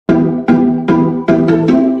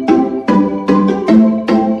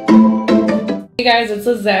Hey guys, it's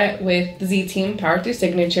Lizette with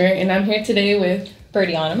Thezteam.signature, and I'm here today with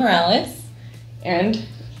Birdiana Morales and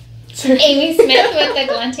Amy Smith with the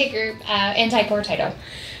Galante Group Ticor Title.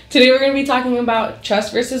 Today we're going to be talking about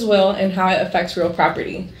trust versus will and how it affects real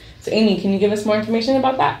property. So Amy, can you give us more information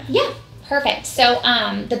about that? Yeah, perfect. So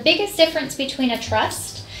the biggest difference between a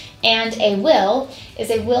trust and a will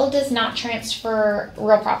is a will does not transfer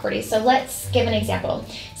real property. So let's give an example.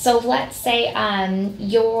 So let's say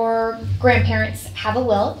your grandparents have a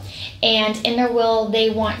will, and in their will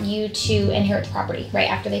they want you to inherit the property. Right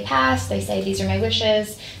after they pass, they say these are my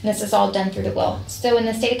wishes, and this is all done through the will. So in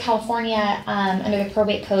the state of California, under the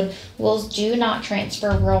probate code, wills do not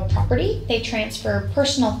transfer real property. They transfer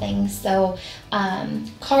personal things, so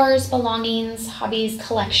cars, belongings, hobbies,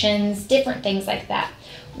 collections, different things like that.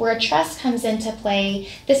 Where a trust comes into play,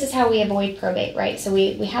 this is how we avoid probate, right? So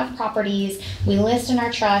we have properties, we list in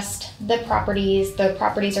our trust the properties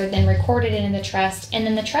are then recorded in the trust, and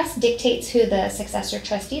then the trust dictates who the successor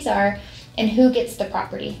trustees are and who gets the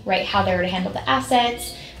property, right? How they're to handle the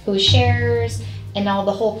assets, who shares, and all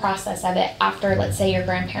the whole process of it after, let's say, your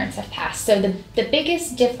grandparents have passed. So the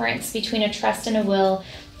biggest difference between a trust and a will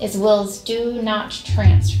is wills do not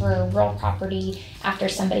transfer real property after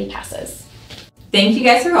somebody passes. Thank you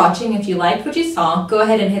guys for watching. If you liked what you saw, go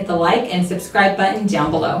ahead and hit the like and subscribe button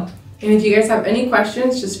down below. And if you guys have any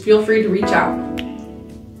questions, just feel free to reach out.